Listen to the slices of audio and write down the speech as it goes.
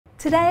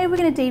Today we're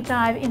going to deep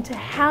dive into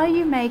how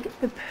you make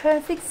the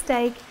perfect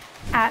steak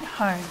at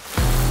home.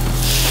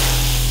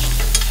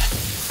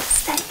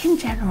 Steak in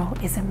general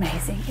is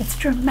amazing. It's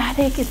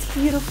dramatic, it's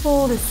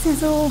beautiful, the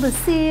sizzle, the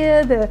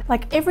sear,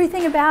 like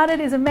everything about it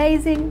is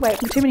amazing. Wait,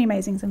 too many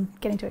amazings, I'm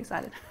getting too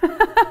excited.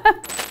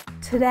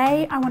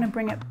 Today, I want to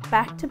bring it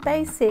back to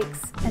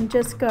basics and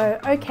just go,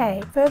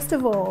 okay, first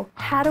of all,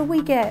 how do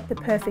we get the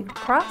perfect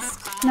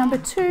crust? Number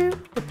 2,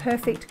 the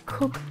perfect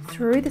cook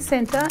through the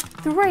center.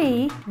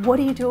 3, what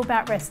do you do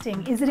about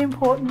resting? Is it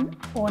important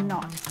or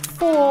not?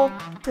 4,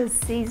 does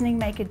seasoning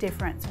make a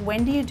difference?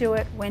 When do you do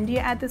it? When do you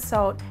add the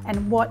salt?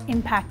 And what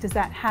impact does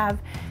that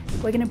have?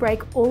 We're going to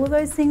break all of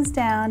those things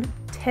down,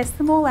 test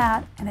them all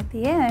out, and at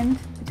the end,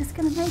 we're just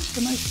going to make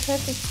the most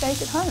perfect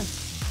steak at home.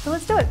 So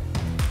let's do it.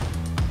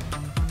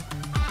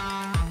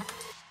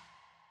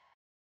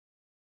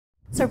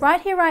 So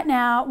right here, right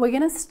now, we're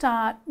going to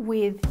start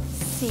with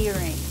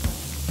searing.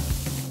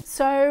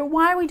 So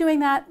why are we doing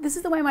that? This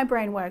is the way my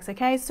brain works,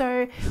 okay?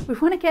 So we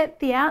want to get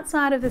the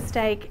outside of the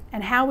steak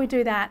and how we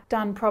do that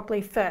done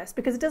properly first,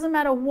 because it doesn't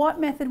matter what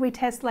method we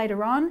test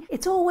later on,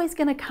 it's always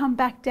going to come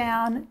back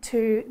down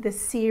to the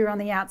sear on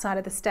the outside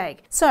of the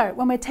steak. So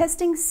when we're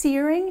testing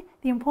searing,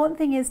 the important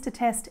thing is to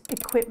test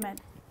equipment.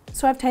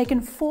 So I've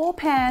taken 4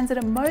 pans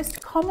that are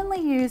most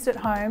commonly used at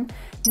home: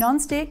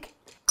 non-stick,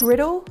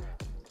 griddle,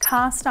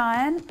 cast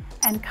iron,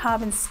 and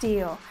carbon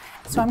steel.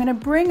 So I'm going to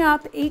bring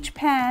up each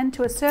pan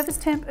to a surface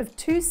temp of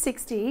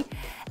 260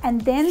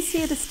 and then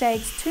sear the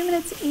steaks 2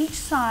 minutes each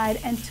side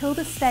until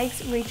the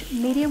steaks reach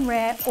medium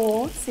rare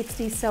or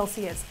 60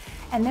 Celsius.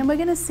 And then we're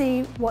going to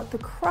see what the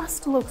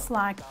crust looks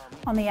like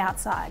on the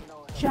outside.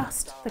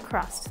 Just the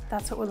crust.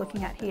 That's what we're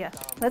looking at here.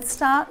 Let's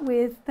start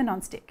with the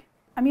non-stick.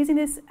 I'm using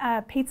this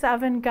pizza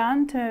oven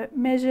gun to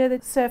measure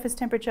the surface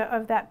temperature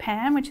of that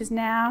pan, which is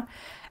now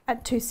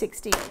at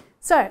 260.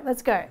 So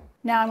let's go.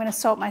 Now I'm going to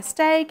salt my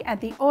steak, add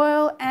the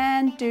oil,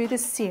 and do the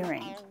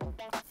searing.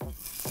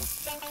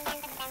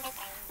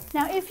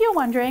 Now, if you're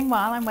wondering,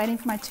 while I'm waiting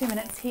for my 2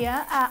 minutes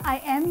here,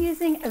 I am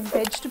using a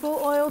vegetable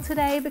oil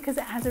today because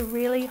it has a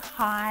really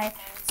high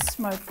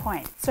smoke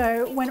point.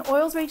 So when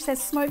oils reach their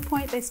smoke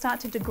point, they start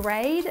to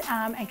degrade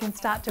and can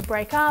start to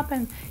break up,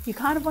 and you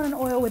kind of want an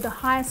oil with the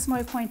highest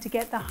smoke point to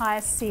get the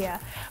highest sear.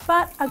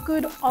 But a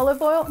good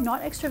olive oil,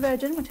 not extra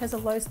virgin, which has a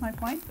low smoke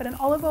point, but an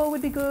olive oil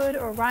would be good,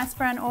 or rice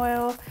bran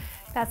oil.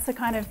 That's the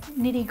kind of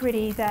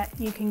nitty-gritty that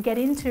you can get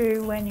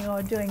into when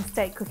you're doing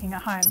steak cooking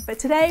at home. But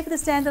today, for the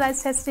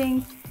standardized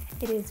testing,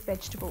 it is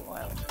vegetable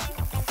oil.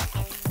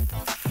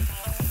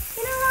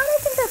 You know, I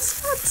don't think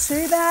that's not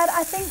too bad.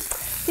 I think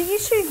the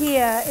issue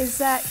here is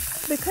that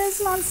because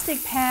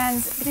non-stick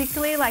pans,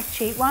 particularly like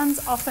cheap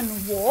ones, often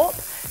warp,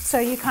 so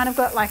you kind of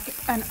got like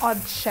an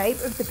odd shape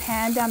of the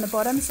pan down the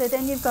bottom. So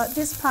then you've got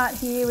this part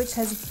here, which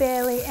has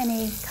barely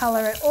any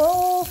color at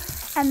all,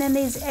 and then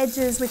these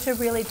edges, which are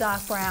really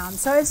dark brown.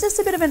 So it's just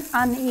a bit of an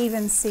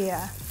uneven sear.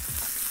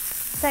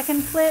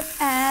 Second flip,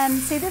 and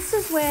see, this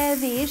is where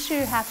the issue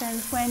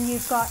happens when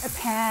you've got a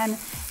pan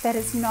that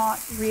is not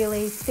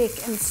really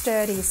thick and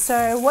sturdy.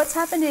 So what's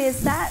happened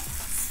is that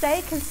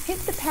steak has hit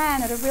the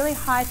pan at a really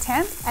high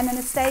temp, and then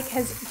the steak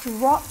has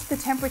dropped the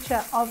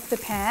temperature of the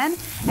pan,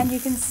 and you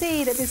can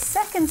see that this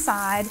second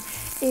side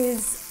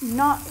is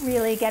not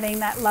really getting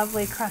that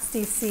lovely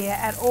crusty sear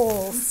at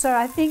all. So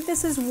I think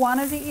this is one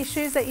of the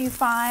issues that you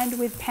find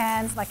with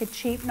pans like a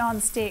cheap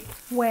non-stick,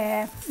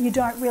 where you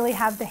don't really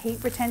have the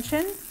heat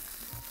retention.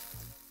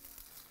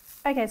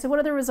 Okay, so what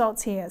are the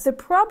results here? The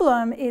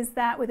problem is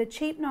that with a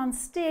cheap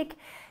non-stick,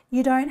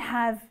 you don't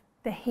have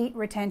the heat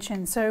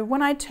retention. So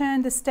when I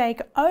turned the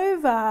steak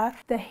over,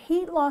 the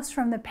heat loss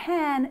from the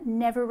pan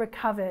never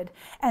recovered.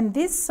 And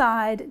this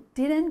side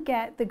didn't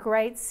get the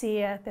great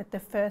sear that the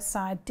first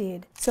side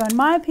did. So in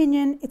my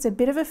opinion, it's a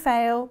bit of a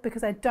fail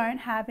because I don't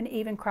have an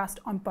even crust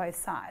on both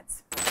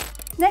sides.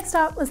 Next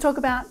up, let's talk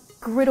about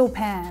griddle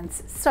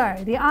pans. So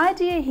the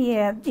idea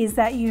here is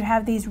that you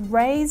have these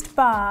raised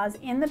bars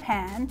in the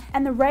pan,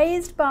 and the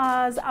raised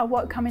bars are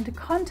what come into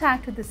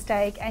contact with the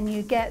steak, and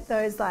you get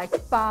those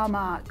like bar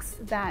marks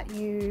that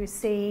you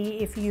see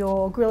if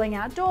you're grilling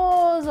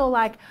outdoors or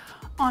like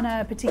on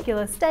a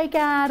particular steak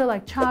ad or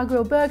like char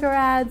grill burger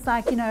ads.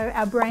 Like, you know,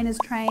 our brain is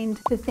trained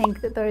to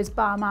think that those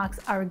bar marks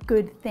are a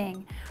good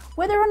thing.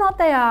 Whether or not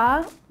they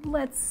are,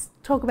 let's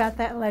talk about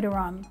that later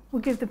on.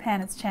 We'll give the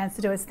pan its chance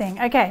to do its thing.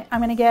 Okay,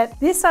 I'm gonna get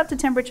this up to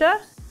temperature.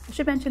 I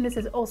should mention this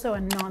is also a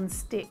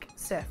non-stick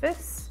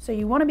surface, so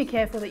you want to be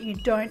careful that you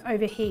don't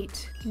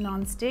overheat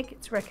non-stick.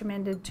 It's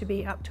recommended to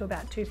be up to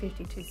about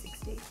 250,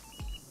 260.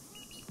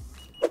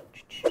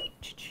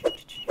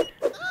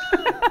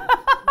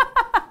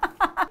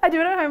 I do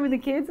it at home with the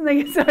kids and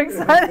they get so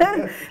excited.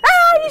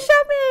 Ah, you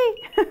shot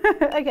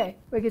me! Okay,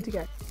 we're good to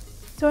go.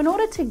 So in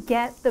order to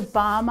get the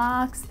bar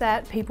marks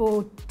that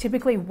people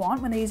typically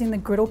want when they're using the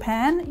griddle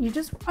pan, you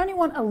just only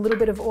want a little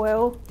bit of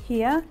oil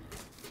here.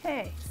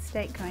 Okay,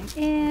 steak going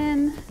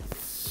in.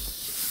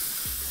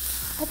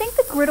 I think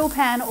the griddle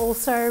pan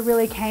also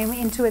really came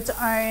into its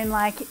own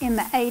like in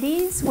the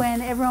 80s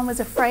when everyone was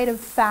afraid of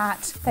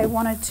fat. They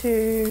wanted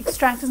to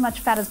extract as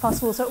much fat as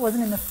possible so it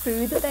wasn't in the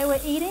food that they were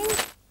eating.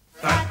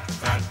 Fat,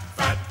 fat,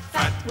 fat,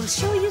 fat. We'll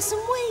show you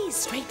some ways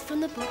straight from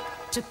the book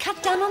to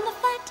cut down on the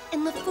fat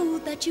in the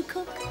food that you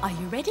cook. Are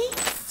you ready?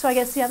 So I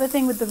guess the other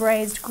thing with the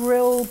raised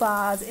grill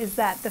bars is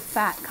that the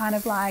fat kind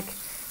of like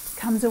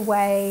comes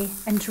away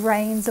and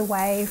drains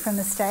away from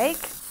the steak.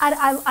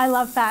 I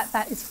love fat.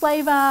 Fat is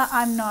flavour.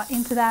 I'm not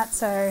into that,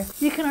 so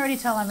you can already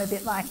tell I'm a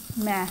bit like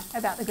meh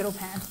about the griddle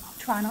pan. I'll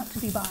try not to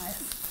be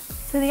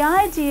biased. So the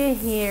idea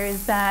here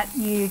is that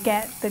you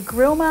get the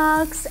grill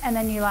marks and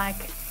then you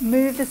like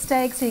move the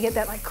steak so you get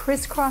that like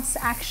crisscross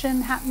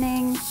action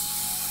happening.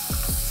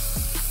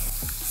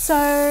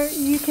 So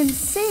you can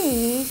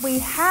see we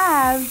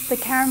have the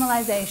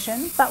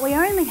caramelization, but we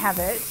only have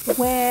it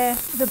where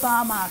the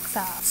bar marks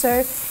are.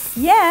 So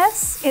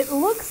yes, it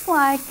looks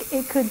like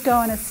it could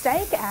go in a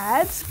steak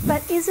ad,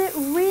 but is it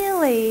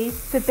really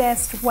the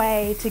best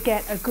way to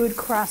get a good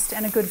crust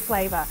and a good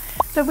flavour?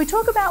 So if we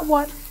talk about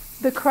what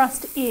the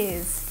crust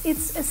is,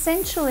 it's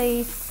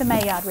essentially the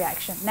Maillard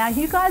reaction. Now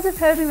you guys have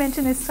heard me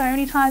mention this so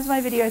many times in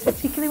my videos,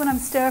 particularly when I'm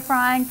stir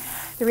frying,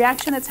 the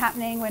reaction that's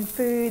happening when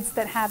foods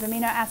that have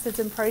amino acids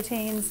and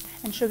proteins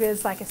and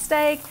sugars like a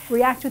steak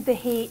react with the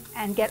heat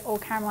and get all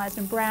caramelized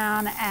and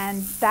brown,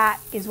 and that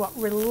is what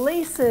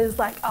releases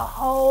like a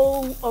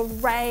whole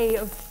array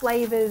of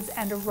flavors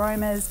and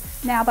aromas.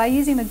 Now by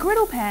using the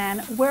griddle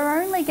pan,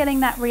 we're only getting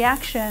that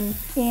reaction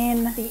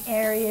in the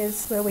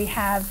areas where we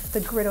have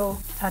the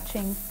griddle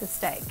touching the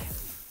steak.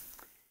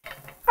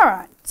 All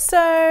right,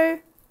 so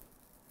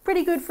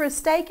pretty good for a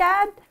steak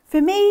ad. For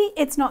me,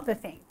 it's not the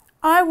thing.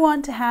 I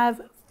want to have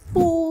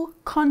full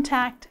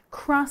contact,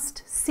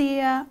 crust,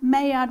 sear,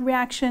 Maillard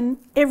reaction,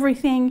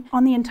 everything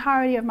on the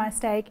entirety of my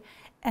steak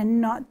and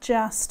not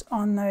just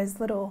on those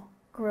little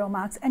grill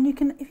marks. And you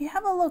can, if you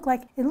have a look,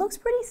 like it looks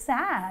pretty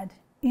sad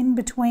in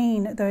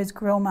between those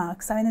grill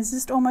marks. I mean, there's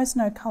just almost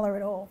no color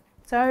at all.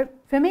 So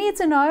for me,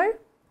 it's a no.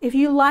 If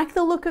you like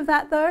the look of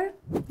that though,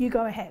 you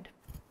go ahead.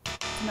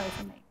 It's a no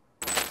for me.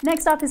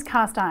 Next up is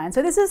cast iron.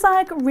 So this is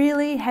like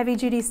really heavy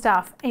duty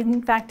stuff.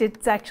 In fact,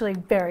 it's actually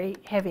very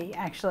heavy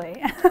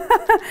actually.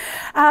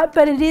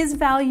 But it is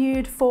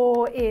valued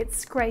for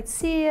its great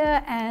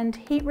sear and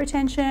heat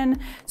retention.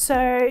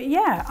 So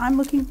yeah, I'm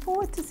looking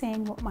forward to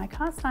seeing what my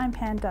cast iron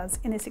pan does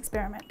in this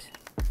experiment.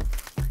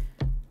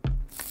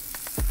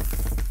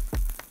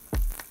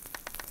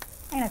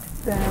 I'm gonna have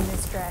to burn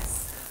this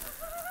dress.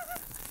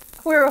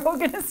 We're all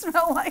gonna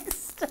smell like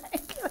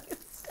steak.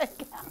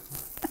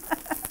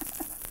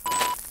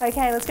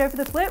 Okay, let's go for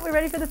the flip. We're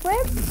ready for the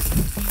flip?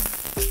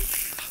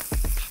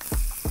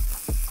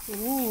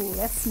 Ooh,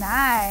 that's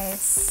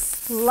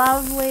nice.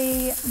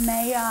 Lovely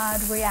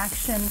Maillard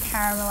reaction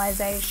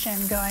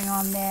caramelization going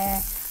on there.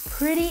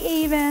 Pretty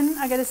even,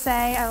 I gotta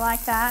say, I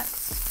like that.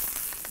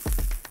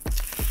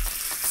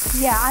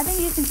 Yeah, I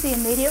think you can see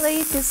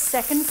immediately this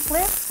second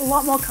flip, a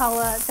lot more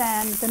color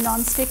than the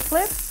non-stick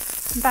flip.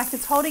 In fact,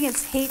 it's holding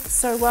its heat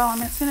so well. I'm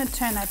just gonna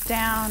turn that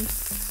down.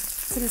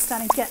 So it's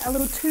starting to get a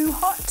little too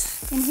hot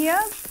in here.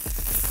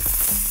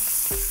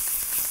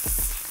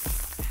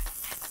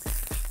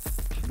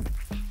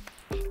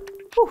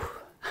 Whew.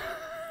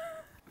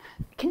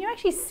 Can you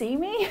actually see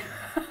me?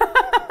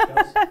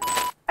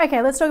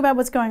 Okay, let's talk about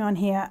what's going on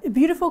here. A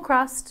beautiful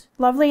crust,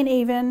 lovely and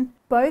even.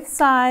 Both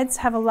sides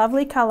have a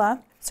lovely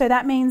color. So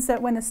that means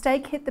that when the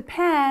steak hit the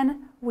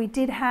pan, we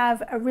did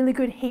have a really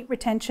good heat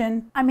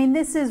retention. I mean,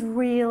 this is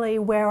really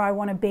where I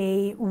want to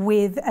be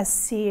with a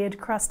seared,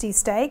 crusty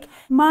steak.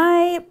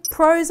 My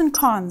pros and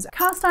cons.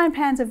 Cast iron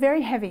pans are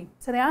very heavy,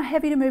 so they are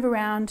heavy to move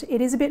around.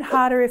 It is a bit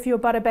harder if you're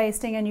butter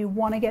basting and you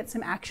want to get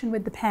some action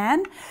with the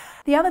pan.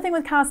 The other thing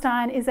with cast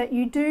iron is that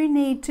you do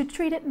need to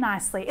treat it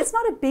nicely. It's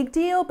not a big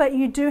deal, but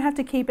you do have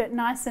to keep it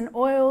nice and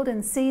oiled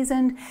and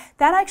seasoned.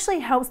 That actually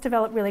helps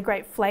develop really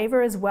great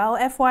flavor as well,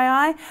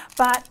 FYI,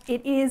 but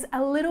it is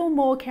a little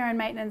more care and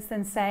maintenance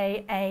than,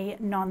 say, a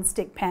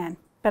non-stick pan.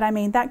 But I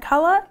mean, that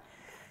color,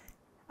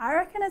 I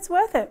reckon it's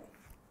worth it.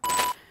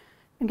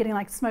 I'm getting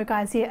like smoke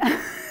eyes here.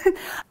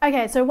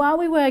 Okay, so while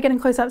we were getting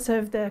close-ups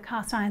of the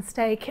cast iron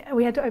steak,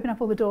 we had to open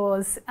up all the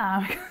doors.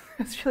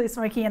 It's really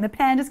smoky and the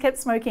pan just kept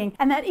smoking.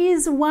 And that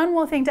is one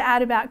more thing to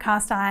add about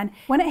cast iron.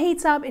 When it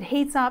heats up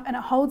and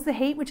it holds the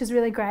heat, which is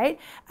really great.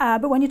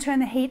 But when you turn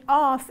the heat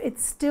off, it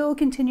still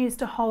continues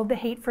to hold the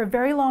heat for a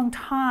very long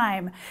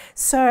time.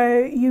 So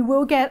you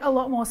will get a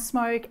lot more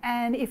smoke.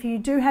 And if you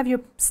do have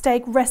your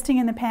steak resting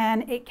in the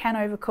pan, it can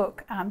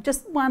overcook.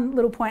 Just one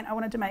little point I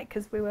wanted to make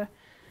because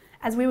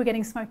as we were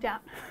getting smoked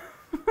out.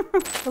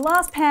 The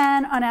last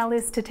pan on our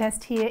list to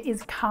test here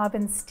is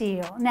carbon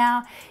steel.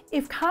 Now,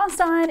 if cast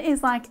iron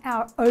is like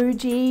our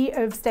OG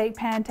of steak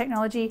pan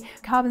technology,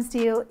 carbon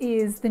steel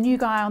is the new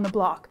guy on the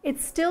block. It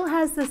still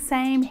has the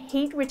same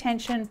heat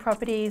retention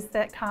properties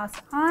that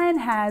cast iron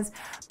has,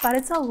 but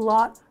it's a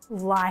lot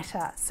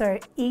lighter, so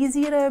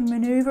easier to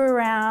maneuver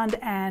around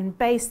and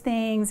baste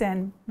things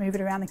and move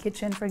it around the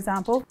kitchen, for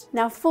example.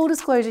 Now, full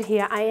disclosure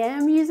here, I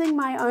am using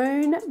my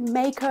own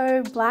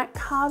Mako black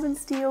carbon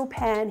steel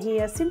pan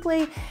here,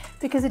 simply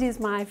because it is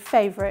my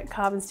favorite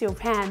carbon steel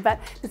pan, but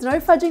there's no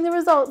fudging the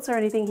results or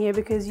anything here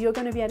because you're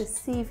going to be able to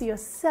see for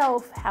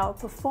yourself how it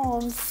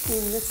performs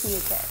in the sear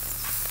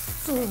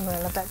test. Ooh,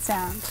 I love that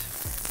sound.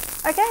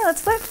 Okay,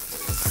 let's flip.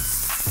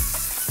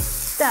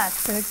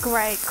 That's a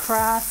great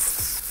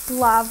crust.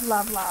 Love,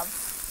 love,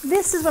 love.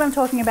 This is what I'm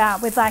talking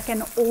about with like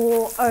an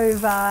all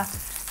over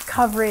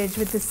coverage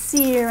with the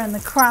sear and the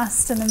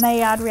crust and the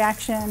Maillard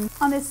reaction.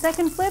 On this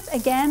second flip,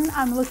 again,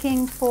 I'm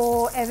looking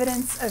for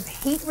evidence of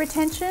heat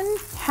retention,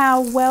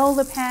 how well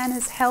the pan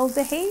has held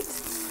the heat.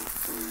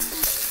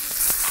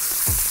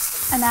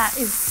 And that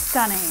is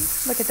stunning.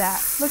 Look at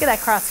that. Look at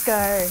that crust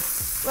go.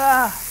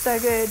 Ah, so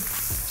good.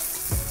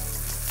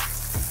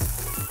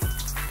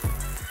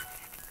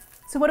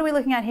 So what are we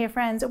looking at here,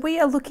 friends? We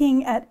are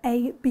looking at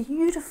a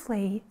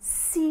beautifully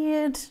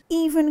seared,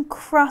 even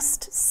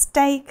crust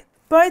steak,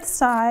 both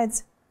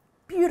sides,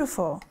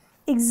 beautiful.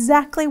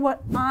 Exactly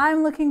what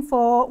I'm looking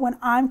for when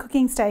I'm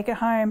cooking steak at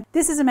home.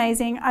 This is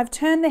amazing. I've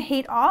turned the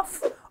heat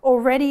off.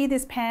 Already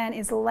this pan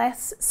is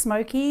less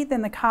smoky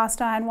than the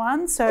cast iron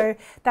one, so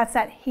that's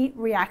that heat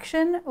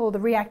reaction or the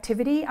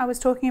reactivity I was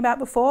talking about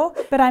before.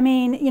 But I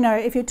mean, you know,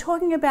 if you're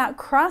talking about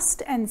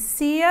crust and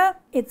sear,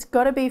 it's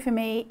got to be for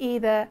me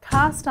either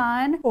cast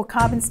iron or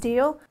carbon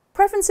steel.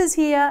 Preferences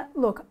here,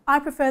 look, I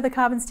prefer the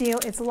carbon steel.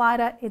 It's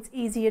lighter, it's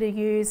easier to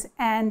use,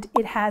 and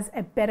it has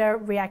a better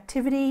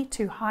reactivity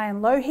to high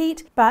and low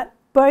heat, but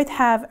both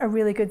have a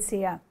really good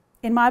sear.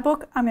 In my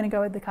book, I'm going to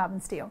go with the carbon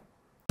steel.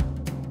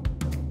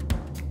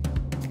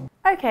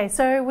 Okay,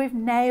 so we've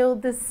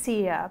nailed the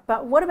sear,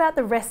 but what about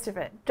the rest of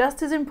it?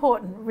 Just as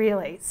important,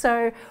 really.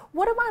 So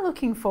what am I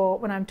looking for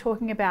when I'm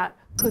talking about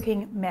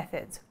cooking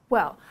methods?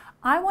 Well,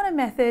 I want a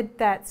method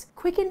that's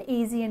quick and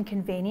easy and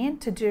convenient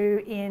to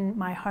do in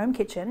my home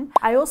kitchen.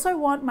 I also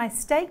want my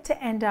steak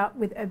to end up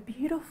with a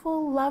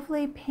beautiful,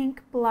 lovely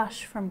pink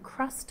blush from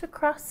crust to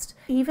crust,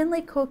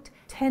 evenly cooked,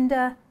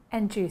 tender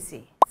and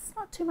juicy. It's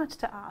not too much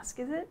to ask,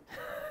 is it?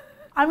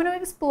 I'm going to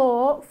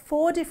explore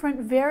 4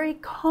 different, very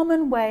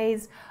common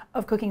ways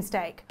of cooking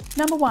steak.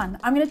 Number 1,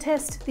 I'm going to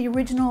test the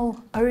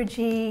original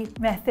OG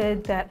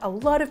method that a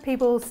lot of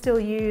people still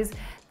use,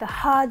 the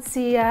hard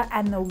sear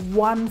and the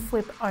one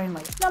flip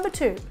only. Number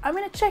 2, I'm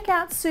going to check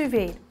out Sous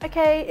Vide.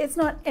 Okay, it's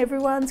not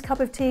everyone's cup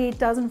of tea, it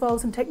does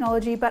involve some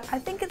technology, but I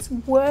think it's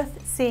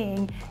worth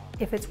seeing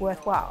if it's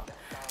worthwhile.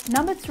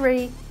 Number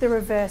 3, the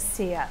reverse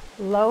sear.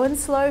 Low and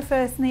slow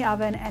first in the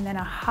oven and then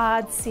a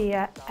hard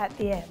sear at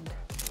the end.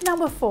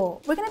 Number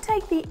 4, we're going to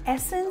take the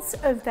essence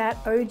of that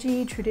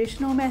OG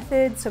traditional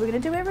method. So we're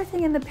going to do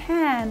everything in the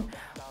pan,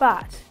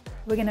 but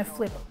we're going to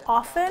flip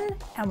often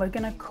and we're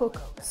going to cook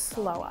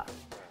slower.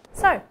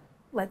 So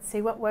let's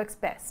see what works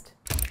best.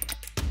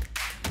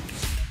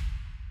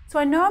 So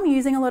I know I'm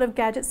using a lot of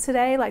gadgets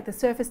today, like the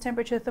surface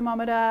temperature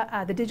thermometer,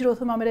 the digital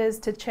thermometers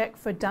to check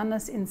for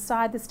doneness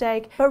inside the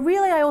steak, but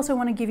really I also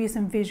want to give you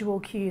some visual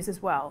cues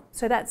as well.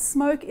 So that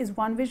smoke is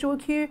one visual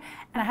cue,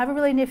 and I have a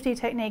really nifty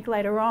technique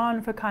later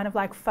on for kind of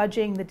like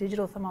fudging the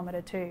digital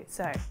thermometer too,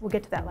 so we'll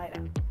get to that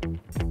later.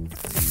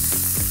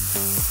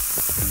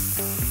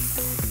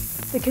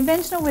 The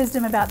conventional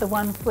wisdom about the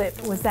one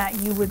flip was that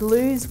you would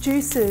lose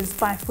juices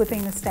by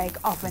flipping the steak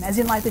often, as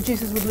in like the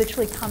juices would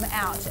literally come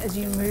out as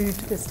you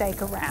moved the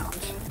steak around.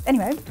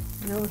 Anyway,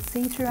 we'll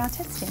see through our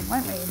testing,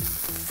 won't we?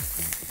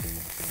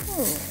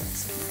 Oh,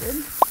 that's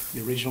good.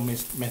 The original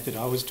method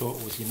I was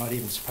taught was you're not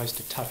even supposed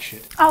to touch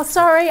it. Oh,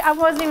 sorry, I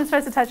wasn't even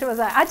supposed to touch it, was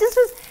I? Everyone's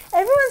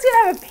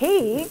gonna have a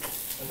peek.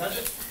 Touch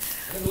it.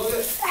 Look at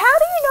it. How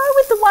do you know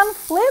with the one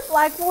flip?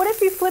 Like, what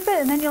if you flip it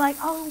and then you're like,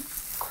 oh,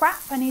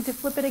 crap, I need to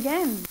flip it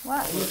again.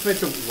 What? Well, it's meant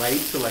to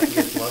wait till like you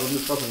get blood on the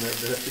top and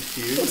that's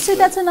the cue. See,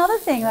 that's another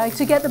thing, like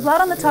to get the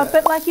blood on the top,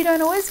 but like you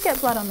don't always get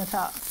blood on the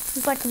top.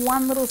 There's like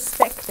one little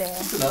speck there.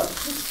 That's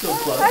enough. It's still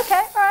close. Okay,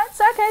 all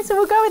right, so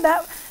we'll go with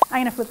that.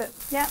 I'm gonna flip it.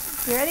 Yeah,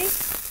 you ready?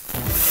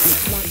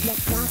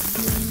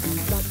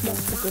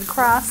 Good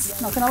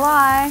crust, not gonna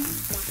lie.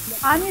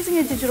 I'm using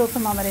a digital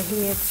thermometer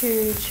here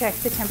to check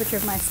the temperature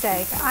of my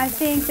steak. I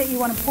think that you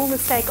want to pull the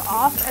steak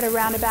off at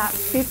around about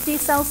 50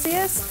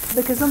 Celsius,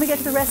 because when we get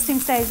to the resting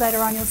stage later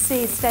on, you'll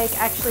see steak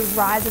actually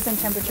rises in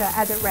temperature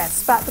as it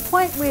rests. But the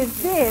point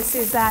with this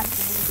is that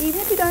even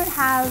if you don't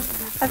have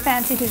a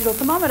fancy digital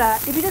thermometer,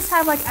 if you just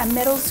have like a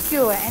metal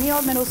skewer, any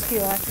old metal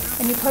skewer,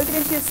 and you poke it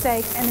into your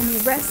steak and then you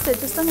rest it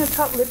just on your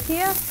top lip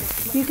here,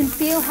 you can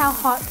feel how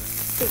hot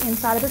the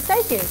inside of the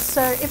steak is.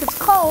 So if it's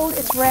cold,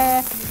 it's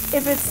rare.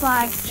 If it's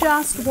like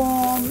just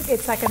warm,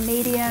 it's like a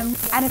medium.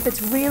 And if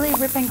it's really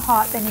ripping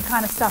hot, then you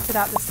kind of stuff it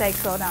up, the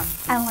steak's well done.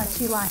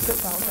 Unless you like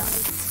it well done.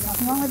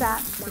 Nothing wrong with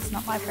that, it's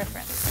not my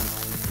preference.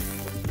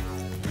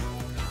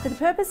 For the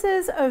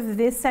purposes of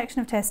this section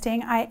of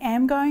testing, I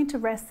am going to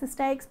rest the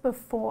steaks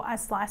before I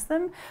slice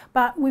them,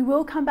 but we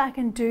will come back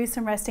and do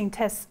some resting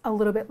tests a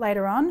little bit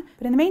later on.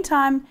 But in the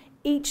meantime,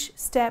 each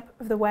step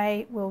of the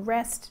way we'll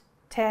rest,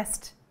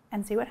 test,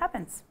 and see what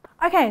happens.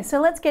 Okay, so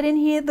let's get in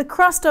here. The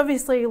crust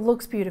obviously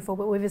looks beautiful,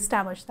 but we've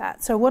established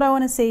that. So what I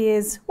want to see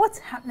is what's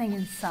happening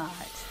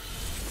inside.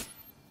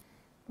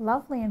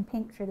 Lovely and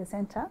pink through the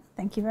center.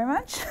 Thank you very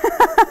much.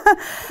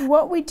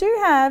 What we do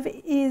have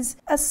is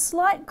a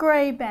slight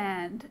grey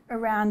band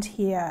around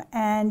here,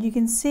 and you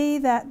can see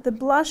that the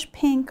blush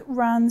pink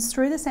runs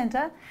through the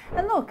center.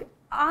 And look,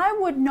 I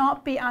would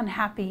not be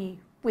unhappy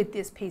with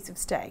this piece of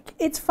steak.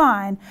 It's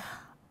fine.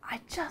 I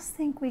just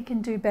think we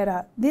can do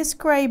better. This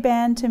grey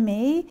band to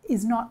me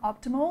is not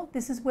optimal.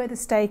 This is where the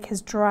steak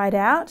has dried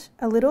out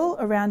a little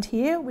around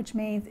here, which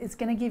means it's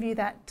going to give you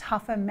that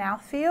tougher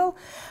mouthfeel.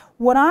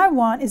 What I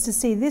want is to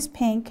see this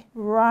pink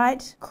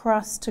right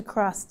crust to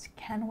crust.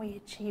 Can we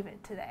achieve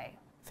it today?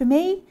 For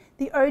me,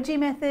 the OG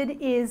method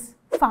is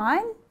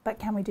fine, but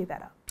can we do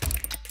better?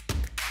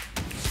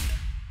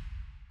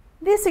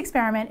 This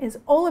experiment is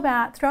all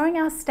about throwing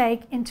our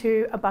steak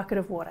into a bucket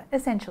of water,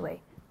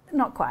 essentially.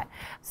 Not quite.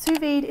 Sous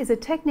vide is a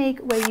technique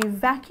where you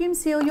vacuum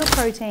seal your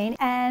protein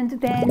and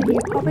then you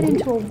pop it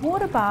into a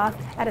water bath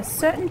at a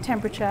certain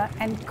temperature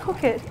and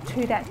cook it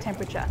to that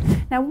temperature.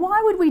 Now,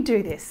 why would we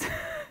do this?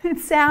 It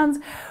sounds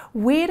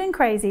weird and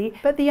crazy,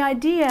 but the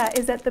idea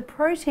is that the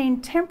protein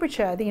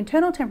temperature, the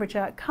internal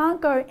temperature, can't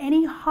go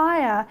any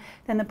higher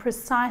than the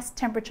precise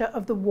temperature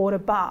of the water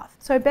bath.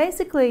 So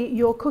basically,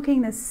 you're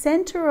cooking the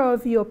center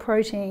of your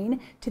protein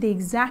to the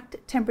exact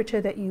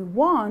temperature that you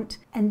want,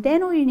 and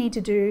then all you need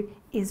to do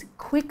is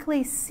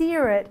quickly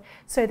sear it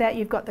so that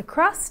you've got the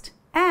crust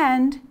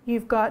and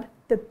you've got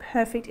the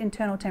perfect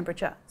internal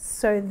temperature.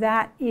 So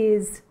that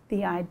is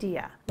the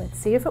idea. Let's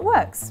see if it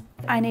works.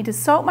 I need to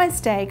salt my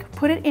steak,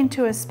 put it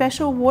into a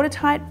special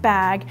watertight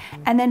bag,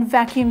 and then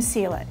vacuum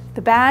seal it.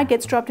 The bag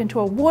gets dropped into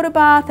a water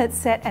bath that's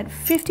set at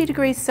 50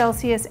 degrees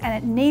Celsius, and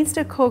it needs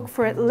to cook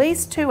for at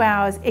least 2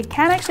 hours. It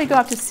can actually go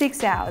up to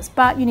 6 hours,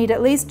 but you need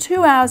at least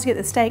 2 hours to get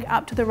the steak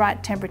up to the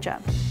right temperature.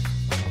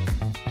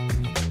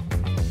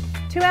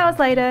 2 hours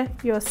later,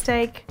 your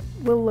steak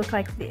will look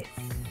like this.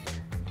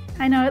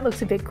 I know it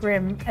looks a bit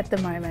grim at the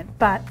moment,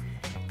 but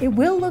it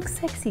will look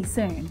sexy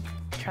soon.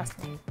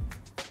 Trust me.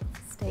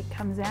 Steak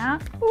comes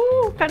out.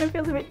 Ooh, kind of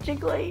feels a bit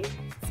jiggly.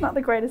 It's not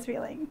the greatest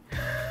feeling.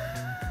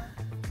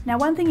 Now,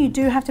 one thing you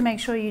do have to make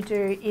sure you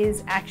do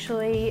is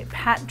actually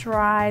pat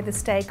dry the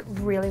steak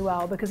really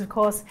well, because of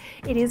course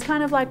it is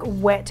kind of like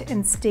wet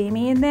and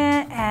steamy in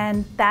there,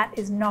 and that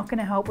is not going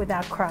to help with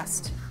our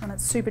crust when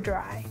it's super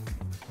dry.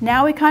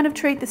 Now we kind of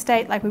treat the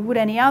steak like we would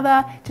any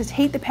other. Just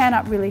heat the pan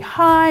up really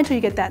high until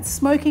you get that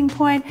smoking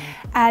point.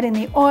 Add in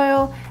the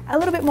oil, a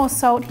little bit more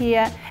salt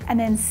here, and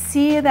then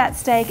sear that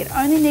steak. It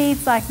only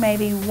needs like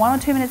maybe 1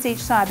 or 2 minutes each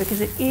side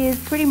because it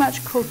is pretty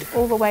much cooked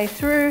all the way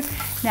through.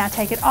 Now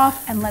take it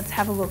off and let's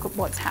have a look at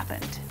what's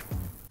happened.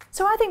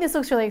 So I think this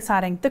looks really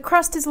exciting. The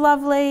crust is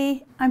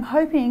lovely. I'm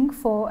hoping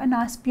for a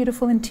nice,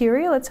 beautiful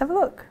interior. Let's have a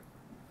look.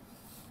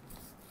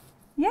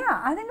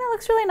 Yeah, I think that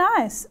looks really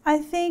nice. I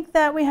think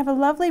that we have a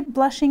lovely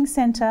blushing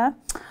center.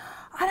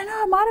 I don't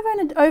know, I might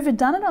have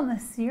overdone it on the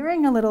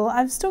searing a little.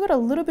 I've still got a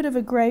little bit of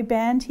a grey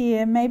band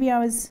here. Maybe I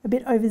was a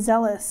bit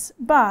overzealous,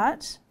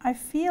 but I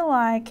feel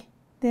like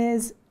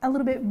there's a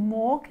little bit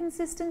more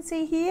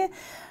consistency here.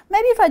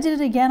 Maybe if I did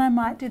it again, I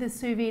might do the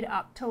sous vide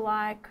up to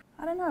like,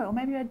 I don't know, or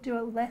maybe I'd do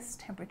it less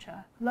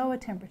temperature, lower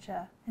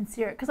temperature, and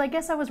sear it. Because I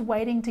guess I was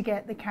waiting to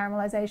get the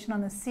caramelization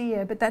on the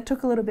sear, but that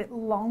took a little bit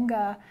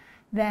longer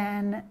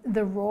than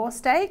the raw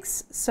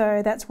steaks,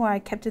 so that's why I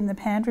kept it in the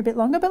pan for a bit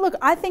longer. But look,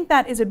 I think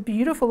that is a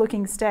beautiful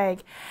looking steak,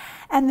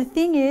 and the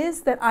thing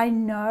is that I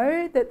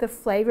know that the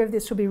flavor of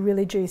this will be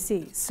really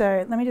juicy.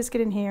 So let me just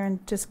get in here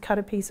and just cut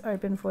a piece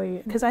open for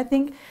you, because I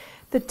think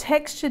the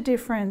texture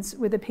difference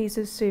with a piece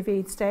of sous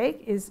vide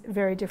steak is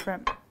very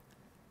different.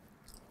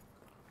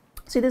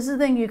 See, this is the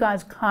thing you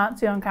guys can't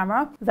see on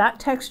camera. That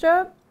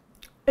texture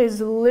is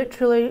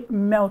literally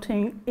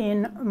melting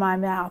in my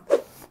mouth.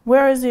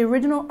 Whereas the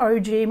original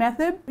OG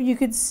method, you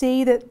could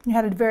see that you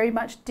had a very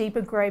much deeper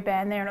grey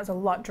band there and it was a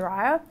lot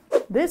drier.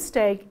 This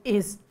steak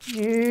is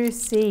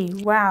juicy.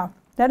 Wow,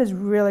 that is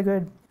really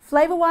good.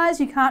 Flavor-wise,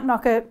 you can't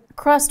knock it.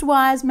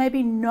 Crust-wise,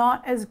 maybe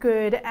not as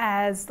good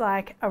as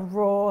like a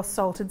raw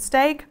salted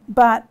steak,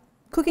 but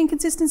cooking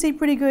consistency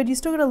pretty good. You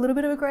still got a little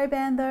bit of a grey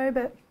band though,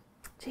 but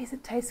geez,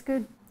 it tastes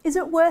good. Is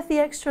it worth the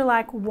extra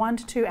like 1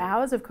 to 2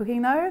 hours of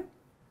cooking though?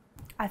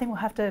 I think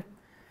we'll have to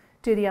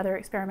do the other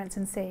experiments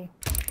and see.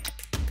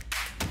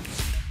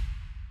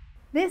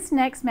 This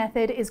next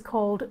method is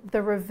called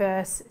the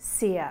reverse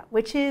sear,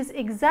 which is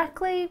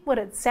exactly what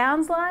it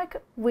sounds like.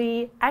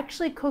 We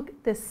actually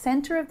cook the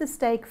center of the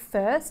steak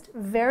first,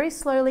 very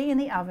slowly in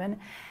the oven,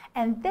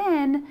 and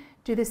then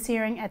do the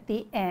searing at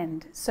the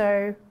end.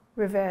 So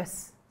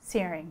reverse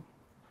searing,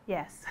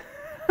 yes.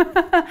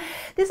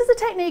 This is a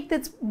technique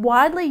that's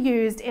widely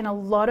used in a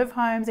lot of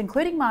homes,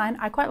 including mine.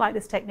 I quite like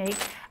this technique.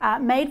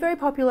 Made very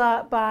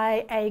popular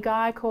by a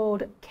guy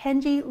called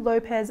Kenji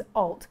Lopez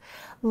Alt.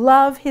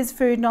 Love his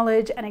food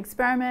knowledge and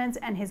experiments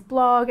and his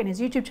blog and his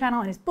YouTube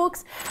channel and his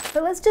books.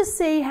 But let's just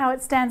see how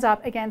it stands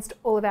up against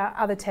all of our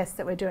other tests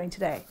that we're doing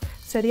today.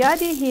 So the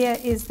idea here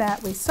is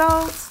that we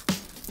salt,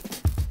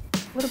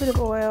 A little bit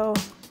of oil.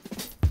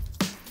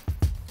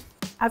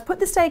 I've put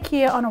the steak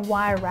here on a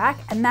wire rack,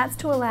 and that's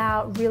to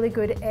allow really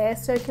good air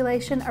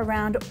circulation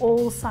around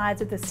all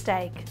sides of the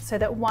steak so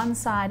that one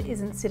side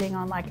isn't sitting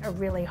on like a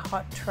really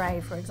hot tray,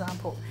 for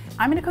example.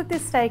 I'm gonna cook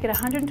this steak at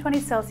 120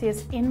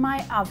 Celsius in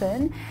my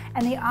oven,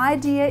 and the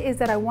idea is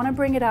that I wanna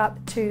bring it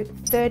up to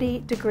 30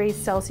 degrees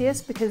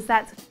Celsius because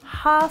that's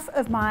half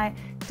of my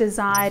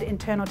desired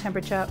internal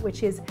temperature,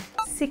 which is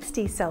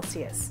 60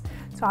 Celsius.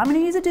 So I'm gonna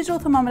use a digital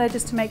thermometer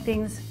just to make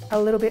things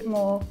a little bit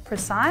more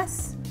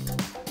precise.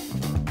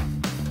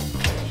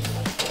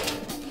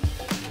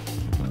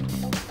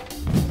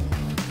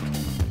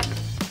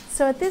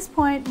 So at this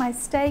point, my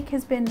steak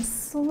has been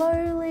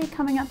slowly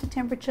coming up to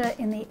temperature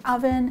in the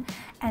oven,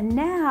 and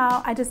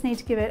now I just need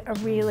to give it a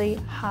really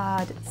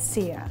hard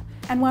sear.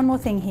 And one more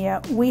thing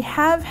here, we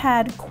have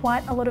had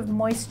quite a lot of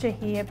moisture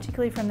here,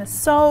 particularly from the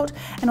salt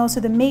and also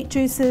the meat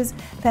juices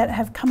that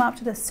have come up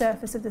to the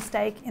surface of the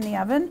steak in the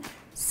oven.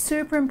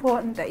 Super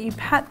important that you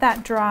pat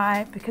that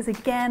dry because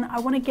again, I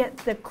want to get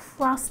the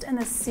crust and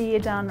the sear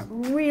done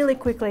really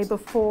quickly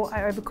before I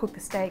overcook the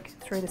steak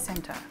through the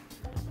center.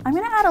 I'm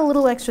going to add a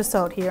little extra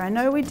salt here. I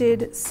know we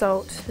did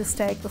salt the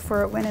steak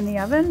before it went in the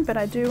oven, but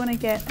I do want to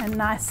get a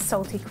nice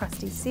salty,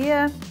 crusty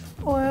sear.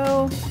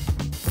 Oil.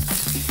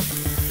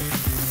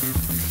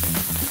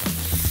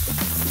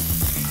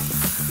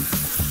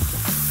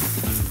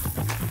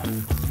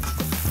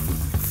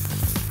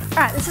 All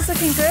right, this is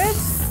looking good.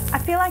 I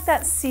feel like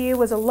that sear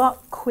was a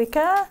lot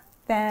quicker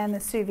than the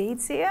sous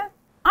vide sear.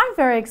 I'm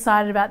very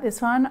excited about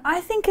this one. I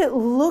think it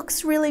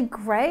looks really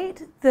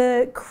great.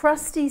 The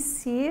crusty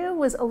sear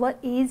was a lot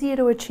easier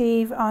to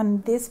achieve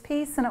on this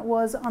piece than it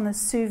was on the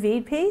sous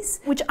vide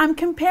piece, which I'm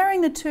comparing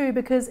the two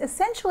because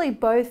essentially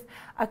both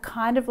are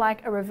kind of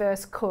like a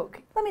reverse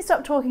cook. Let me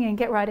stop talking and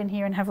get right in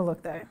here and have a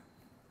look though.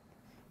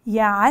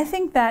 Yeah, I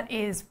think that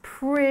is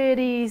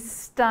pretty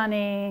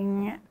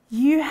stunning.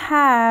 You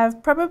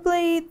have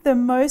probably the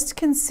most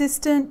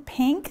consistent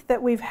pink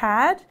that we've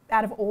had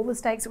out of all the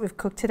steaks that we've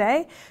cooked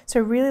today.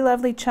 So really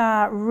lovely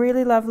char,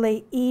 really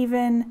lovely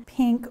even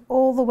pink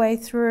all the way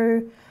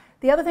through.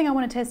 The other thing I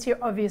want to test here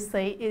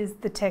obviously is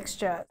the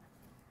texture.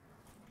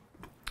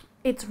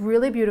 It's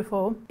really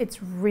beautiful,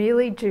 it's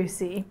really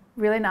juicy,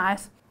 really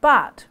nice,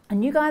 but,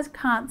 and you guys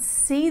can't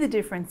see the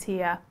difference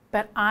here,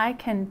 but I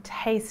can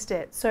taste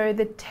it. So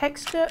the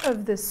texture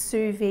of the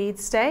sous vide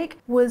steak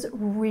was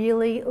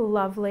really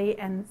lovely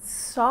and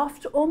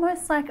soft,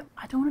 almost like,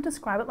 I don't want to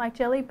describe it like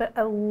jelly, but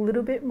a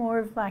little bit more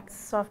of like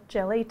soft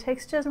jelly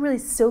texture. It's really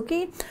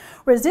silky.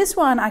 Whereas this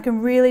one, I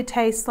can really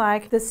taste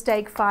like the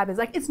steak fibers.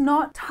 Like it's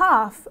not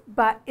tough,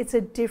 but it's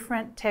a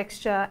different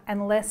texture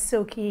and less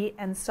silky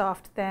and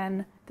soft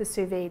than the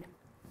sous vide.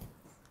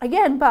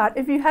 Again, but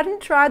if you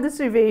hadn't tried the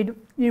sous vide,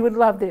 you would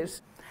love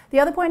this. The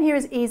other point here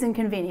is ease and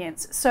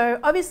convenience. So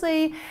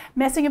obviously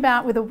messing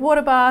about with a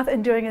water bath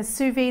and doing a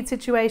sous vide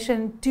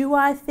situation, do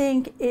I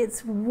think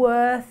it's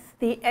worth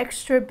the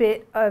extra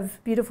bit of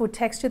beautiful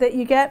texture that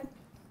you get?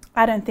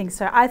 I don't think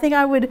so. I think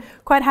I would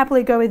quite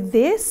happily go with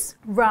this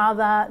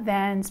rather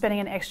than spending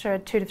an extra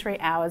 2 to 3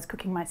 hours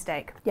cooking my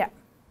steak. Yeah,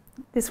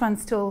 this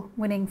one's still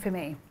winning for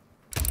me.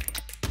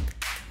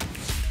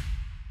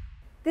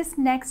 This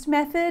next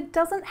method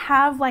doesn't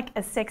have like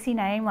a sexy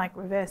name like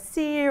reverse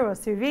sear or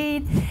sous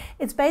vide.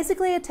 It's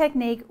basically a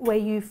technique where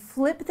you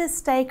flip the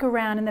steak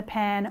around in the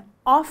pan,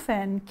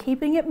 often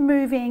keeping it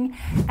moving,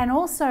 and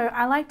also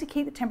I like to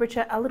keep the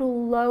temperature a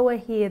little lower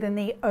here than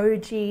the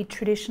OG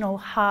traditional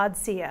hard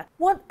sear.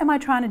 What am I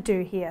trying to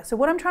do here? So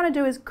what I'm trying to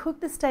do is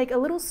cook the steak a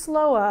little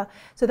slower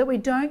so that we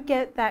don't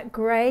get that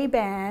gray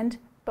band,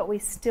 but we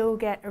still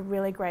get a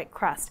really great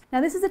crust.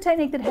 Now this is a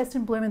technique that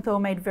Heston Blumenthal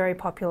made very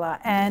popular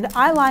and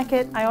I like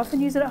it. I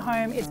often use it at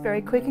home. It's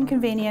very quick and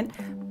convenient,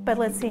 but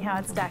let's see how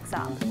it stacks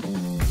up.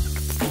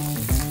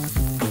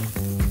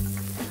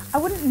 I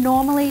wouldn't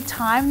normally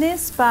time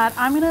this, but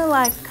I'm gonna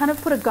like kind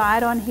of put a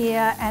guide on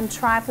here and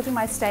try flipping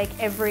my steak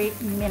every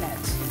minute.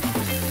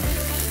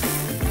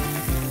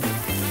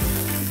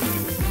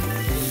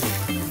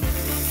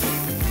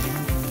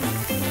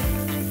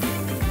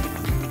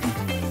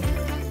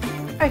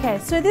 Okay,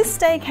 so this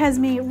steak has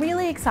me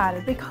really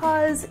excited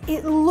because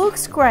it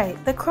looks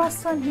great. The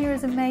crust on here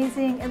is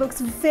amazing. It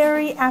looks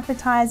very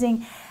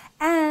appetizing.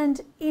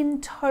 And in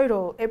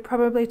total, it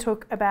probably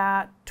took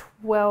about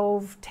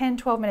 10,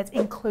 12 minutes,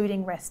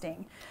 including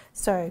resting.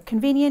 So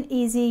convenient,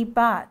 easy,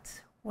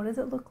 but what does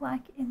it look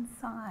like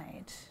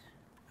inside?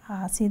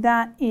 See,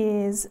 that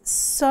is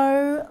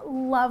so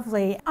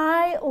lovely.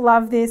 I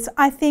love this.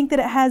 I think that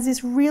it has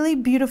this really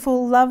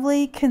beautiful,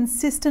 lovely,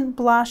 consistent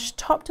blush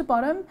top to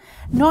bottom.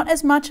 Not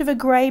as much of a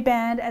gray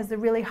band as the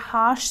really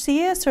harsh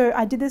sear. So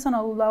I did this on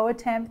a lower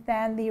temp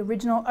than the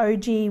original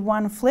OG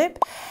one flip.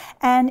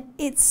 And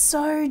it's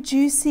so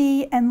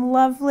juicy and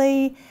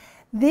lovely.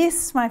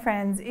 This, my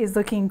friends, is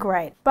looking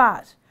great.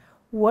 But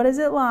what is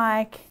it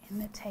like in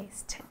the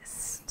taste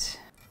test?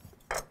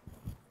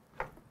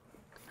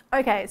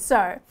 Okay,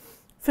 so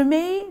for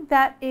me,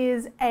 that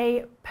is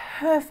a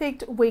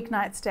perfect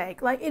weeknight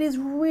steak. Like, it is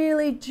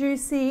really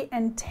juicy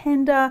and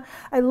tender.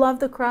 I love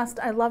the crust,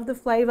 I love the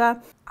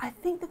flavor. I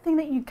think the thing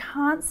that you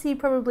can't see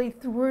probably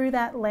through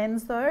that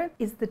lens though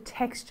is the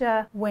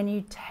texture when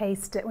you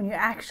taste it, when you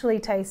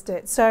actually taste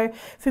it. So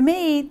for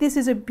me, this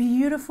is a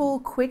beautiful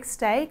quick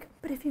steak,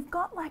 but if you've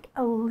got like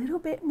a little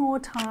bit more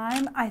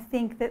time, I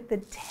think that the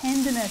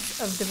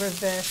tenderness of the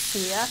reverse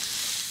sear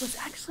was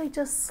actually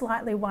just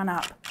slightly one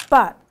up.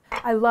 But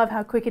I love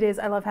how quick it is,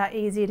 I love how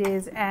easy it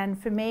is, and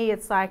for me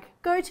it's like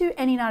go to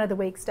any night of the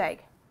week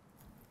steak.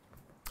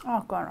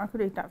 Oh God, I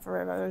could eat that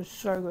forever, it is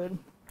so good.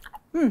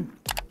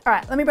 All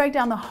right, let me break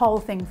down the whole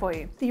thing for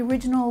you. The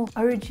original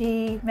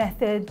OG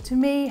method to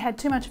me had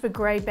too much of a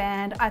grey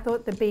band. I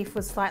thought the beef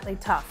was slightly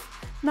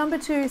tough. Number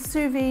 2,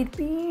 sous vide,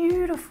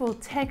 beautiful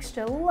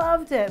texture,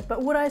 loved it.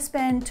 But would I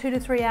spend 2 to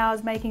 3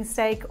 hours making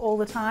steak all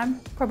the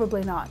time?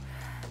 Probably not.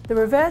 The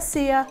reverse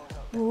sear,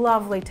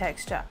 lovely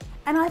texture.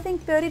 And I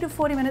think 30 to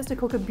 40 minutes to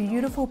cook a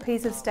beautiful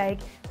piece of steak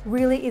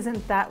really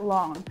isn't that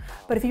long.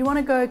 But if you want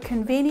to go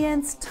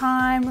convenience,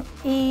 time,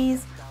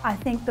 ease, I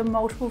think the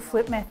multiple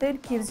flip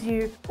method gives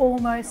you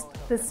almost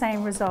the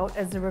same result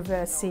as the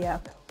reverse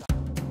sear.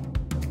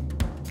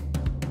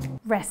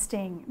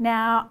 Resting.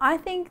 Now, I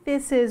think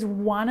this is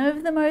one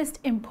of the most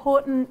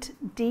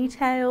important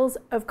details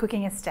of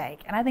cooking a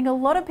steak. And I think a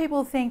lot of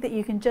people think that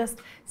you can just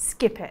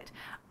skip it.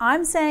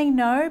 I'm saying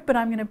no, but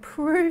I'm going to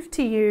prove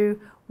to you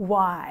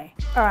why.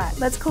 All right,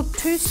 let's cook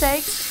 2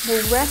 steaks.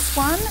 We'll rest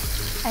one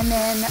and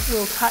then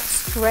we'll cut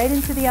straight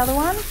into the other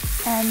one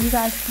and you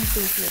guys can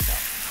see for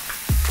yourself.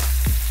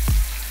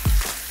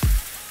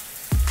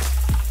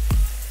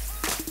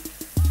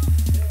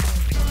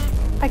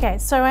 Okay,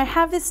 so I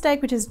have this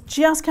steak which has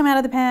just come out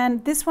of the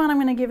pan. This one I'm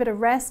going to give it a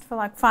rest for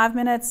like 5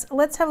 minutes.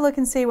 Let's have a look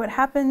and see what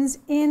happens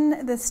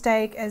in the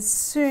steak as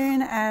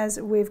soon as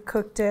we've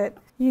cooked it.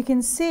 You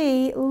can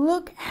see,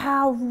 look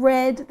how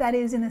red that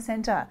is in the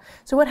center.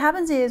 So what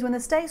happens is when the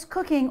steak's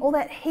cooking, all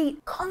that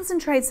heat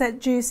concentrates that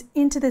juice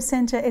into the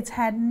center. It's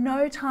had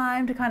no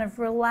time to kind of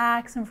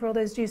relax and for all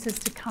those juices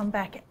to come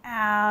back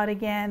out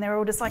again. They're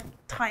all just like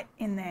tight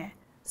in there.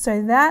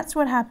 So that's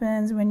what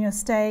happens when your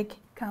steak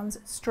comes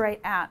straight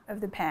out of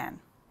the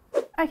pan.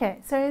 Okay,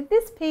 so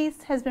this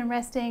piece has been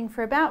resting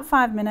for about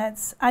 5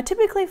 minutes. I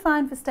typically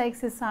find for steaks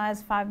this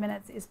size, 5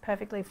 minutes is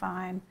perfectly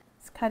fine.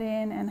 Let's cut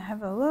in and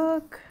have a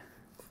look.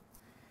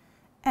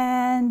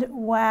 And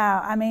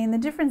wow, I mean, the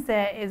difference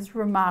there is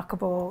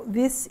remarkable.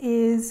 This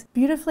is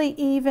beautifully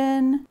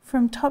even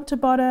from top to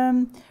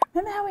bottom.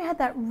 Remember how we had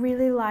that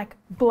really like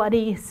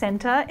bloody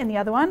center in the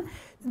other one?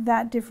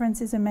 That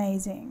difference is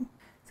amazing.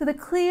 So the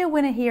clear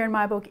winner here in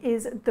my book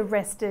is the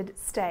rested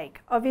steak.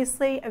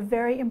 Obviously a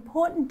very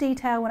important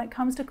detail when it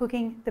comes to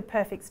cooking the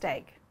perfect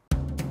steak.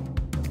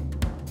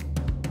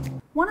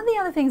 One of the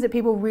other things that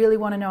people really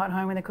want to know at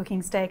home when they're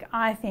cooking steak,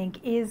 I think,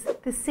 is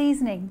the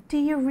seasoning. Do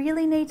you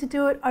really need to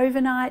do it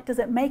overnight? Does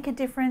it make a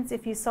difference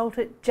if you salt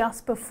it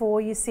just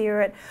before you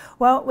sear it?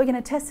 Well, we're going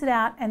to test it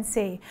out and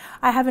see.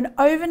 I have an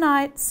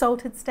overnight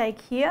salted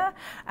steak here.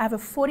 I have a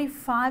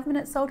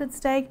 45-minute salted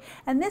steak,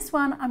 and this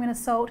one I'm going to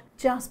salt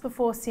just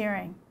before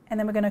searing. And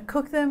then we're going to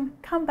cook them,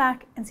 come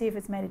back and see if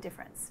it's made a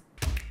difference.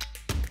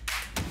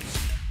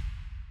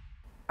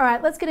 All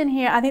right, let's get in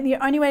here. I think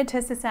the only way to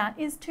test this out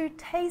is to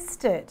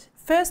taste it.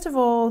 First of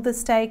all, the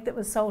steak that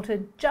was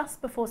salted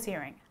just before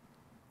searing.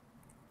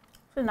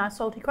 It's a nice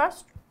salty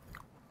crust.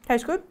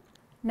 Tastes good.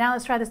 Now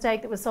let's try the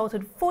steak that was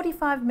salted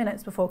 45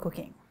 minutes before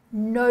cooking.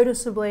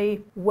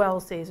 Noticeably well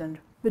seasoned.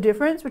 The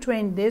difference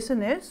between this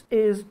and this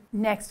is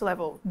next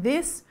level.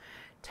 This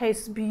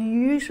tastes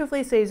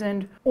beautifully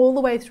seasoned all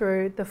the way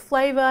through. The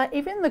flavor,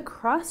 even the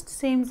crust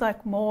seems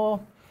like more,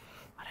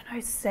 I don't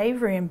know,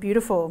 savory and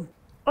beautiful.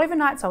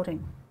 Overnight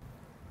salting.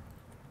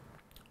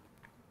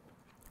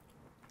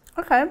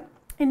 Okay,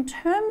 in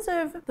terms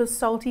of the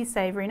salty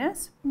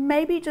savoriness,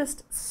 maybe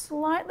just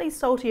slightly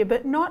saltier,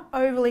 but not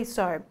overly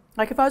so.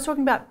 Like if I was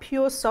talking about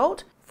pure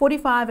salt,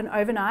 45 and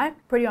overnight,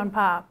 pretty on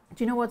par.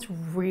 Do you know what's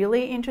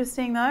really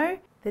interesting though?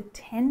 The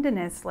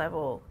tenderness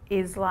level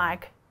is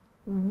like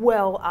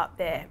well up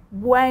there,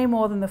 way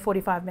more than the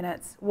 45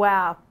 minutes.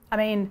 Wow, I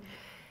mean,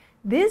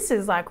 this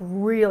is like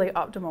really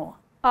optimal.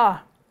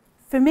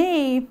 For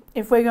me,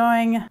 if we're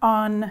going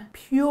on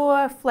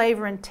pure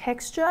flavor and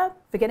texture,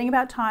 forgetting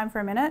about time for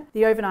a minute,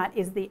 the overnight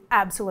is the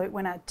absolute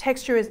winner.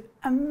 Texture is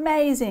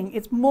amazing.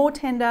 It's more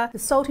tender. The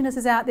saltiness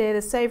is out there. The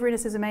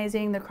savoriness is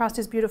amazing. The crust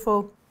is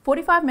beautiful.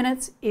 45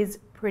 minutes is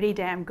pretty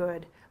damn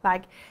good.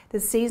 Like the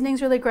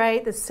seasoning's really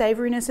great. The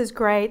savoriness is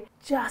great.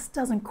 Just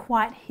doesn't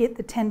quite hit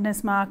the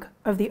tenderness mark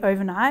of the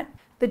overnight.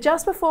 The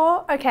just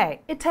before, okay,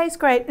 it tastes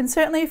great. And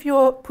certainly if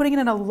you're putting it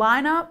in a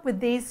lineup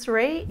with these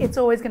three, it's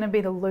always gonna be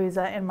the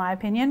loser in my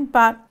opinion.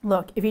 But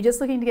look, if you're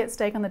just looking to get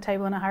steak on the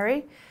table in a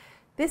hurry,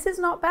 this is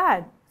not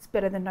bad. It's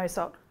better than no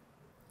salt.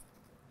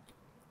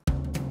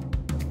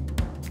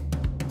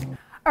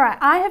 All right,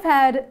 I have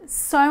had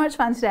so much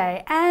fun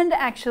today and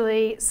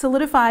actually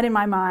solidified in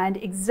my mind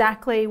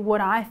exactly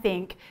what I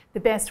think the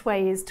best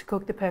way is to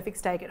cook the perfect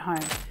steak at home.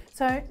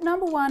 So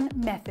number one,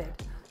 method.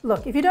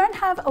 Look, if you don't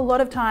have a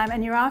lot of time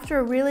and you're after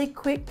a really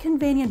quick,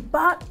 convenient,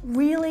 but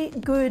really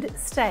good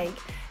steak,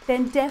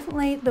 then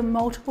definitely the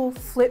multiple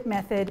flip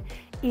method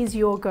is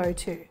your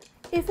go-to.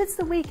 If it's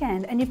the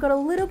weekend and you've got a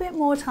little bit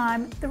more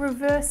time, the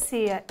reverse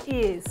sear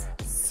is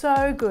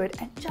so good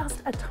and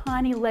just a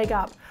tiny leg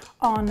up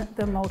on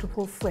the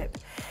multiple flip.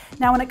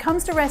 Now, when it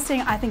comes to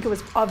resting, I think it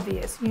was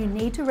obvious. You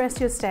need to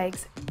rest your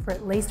steaks for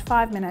at least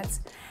 5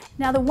 minutes.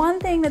 Now, the one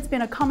thing that's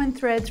been a common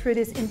thread through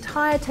this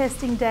entire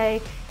testing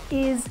day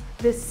is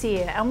the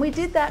sear, and we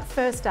did that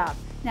first up.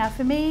 Now,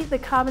 for me, the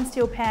carbon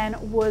steel pan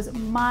was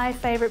my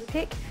favorite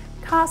pick,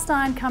 cast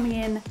iron coming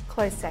in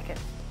close second.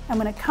 And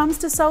when it comes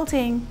to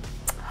salting,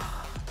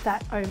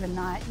 that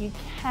overnight, you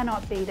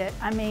cannot beat it.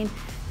 I mean,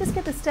 just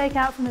get the steak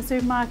out from the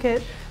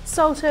supermarket,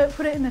 salt it,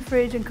 put it in the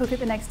fridge and cook it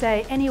the next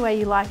day any way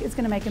you like. It's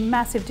gonna make a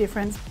massive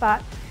difference,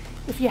 but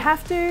if you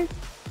have to,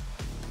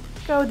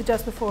 go with the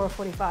just before or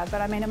 45.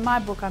 But I mean, in my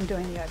book, I'm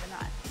doing the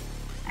overnight.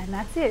 And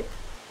that's it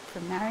for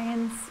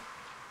Marion's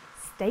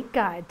steak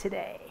guide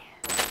today.